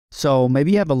So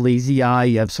maybe you have a lazy eye,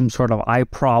 you have some sort of eye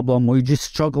problem, or you just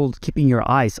struggle keeping your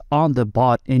eyes on the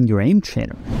bot in your aim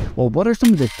trainer. Well, what are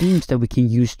some of the themes that we can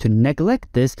use to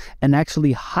neglect this and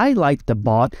actually highlight the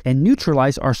bot and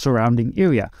neutralize our surrounding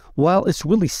area? Well, it's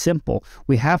really simple.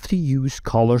 We have to use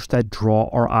colors that draw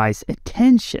our eyes'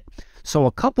 attention. So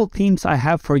a couple themes I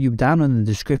have for you down in the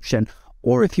description,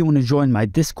 or if you want to join my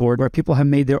Discord where people have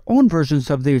made their own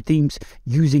versions of their themes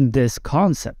using this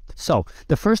concept. So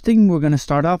the first thing we're going to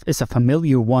start off is a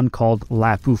familiar one called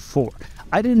Lafu 4.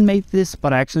 I didn't make this,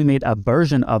 but I actually made a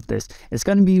version of this. It's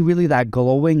going to be really that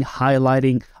glowing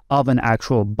highlighting of an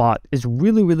actual bot. It's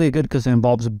really good because it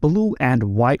involves blue and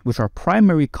white, which are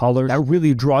primary colors that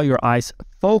really draw your eyes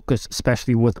focus,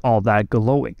 especially with all that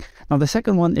glowing. Now the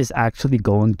second one is actually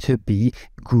going to be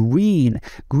green.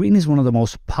 Green is one of the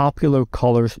most popular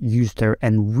colors used there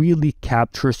and really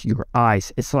captures your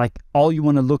eyes. It's like all you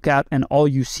want to look at and all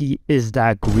you see is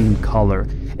that green color.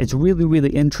 It's really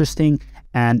interesting,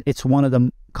 and it's one of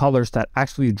the colors that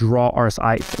actually draw our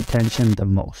eyes' attention the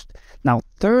most. Now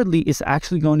thirdly is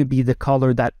actually going to be the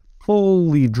color that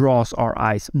fully draws our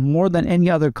eyes. More than any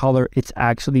other color, it's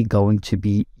actually going to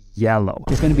be yellow.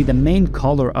 It's going to be the main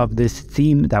color of this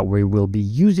theme that we will be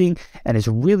using, and it's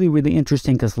really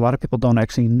interesting because a lot of people don't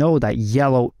actually know that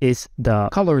yellow is the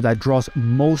color that draws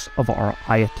most of our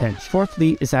eye attention.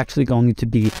 Fourthly is actually going to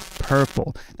be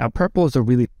purple. Now purple is a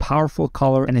really powerful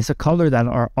color, and it's a color that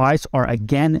our eyes are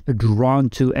again drawn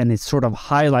to, and it sort of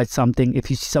highlights something. If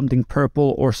you see something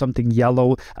purple or something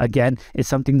yellow, again, it's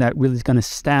something that really is going to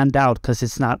stand out because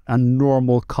it's not a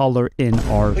normal color in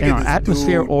our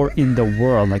atmosphere or in the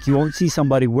world. Like you won't see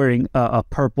somebody wearing a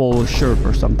purple shirt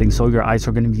or something, so your eyes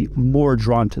are going to be more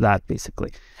drawn to that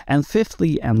basically. And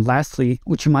fifthly and lastly,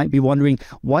 which you might be wondering,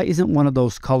 why isn't one of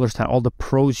those colors that all the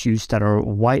pros use that are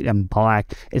white and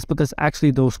black? It's because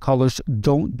actually those colors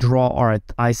don't draw our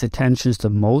eyes' attentions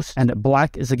the most, and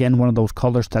black is again one of those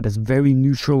colors that is very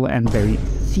neutral and very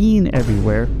seen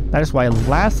everywhere. That is why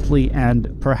lastly,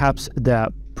 and perhaps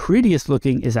the prettiest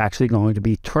looking, is actually going to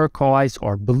be turquoise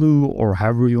or blue, or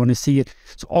however you want to see it.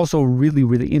 It's also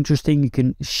really interesting. You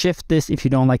can shift this. If you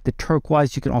don't like the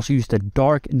turquoise, you can also use the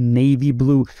dark navy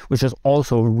blue, which is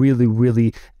also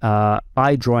really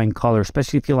eye drawing color,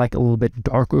 especially if you like a little bit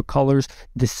darker colors.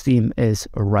 This theme is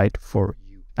right for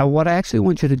you. Now what I actually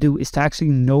want you to do is to actually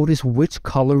notice which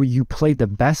color you play the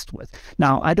best with.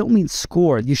 Now I don't mean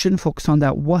score. You shouldn't focus on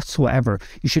that whatsoever.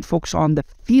 You should focus on the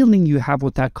feeling you have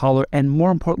with that color, and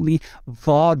more importantly,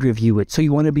 VOD review it. So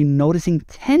you want to be noticing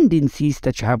tendencies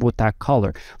that you have with that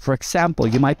color. For example,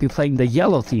 you might be playing the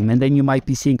yellow theme, and then you might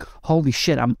be seeing, holy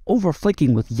shit, I'm over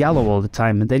flicking with yellow all the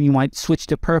time. And then you might switch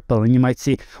to purple, and you might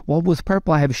see, well, with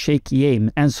purple I have shaky aim,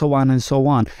 and so on and so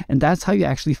on. And that's how you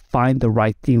actually find the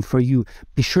right theme for you.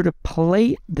 Be sure to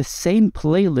play the same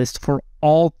playlist for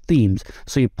all themes.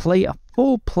 So you play a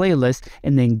full playlist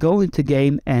and then go into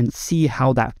game and see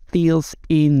how that feels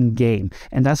in game.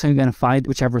 And that's how you're going to find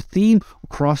whichever theme,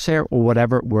 crosshair, or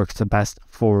whatever works the best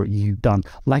for you. Done.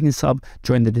 Like and sub,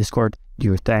 join the Discord, do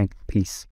your thing. Peace.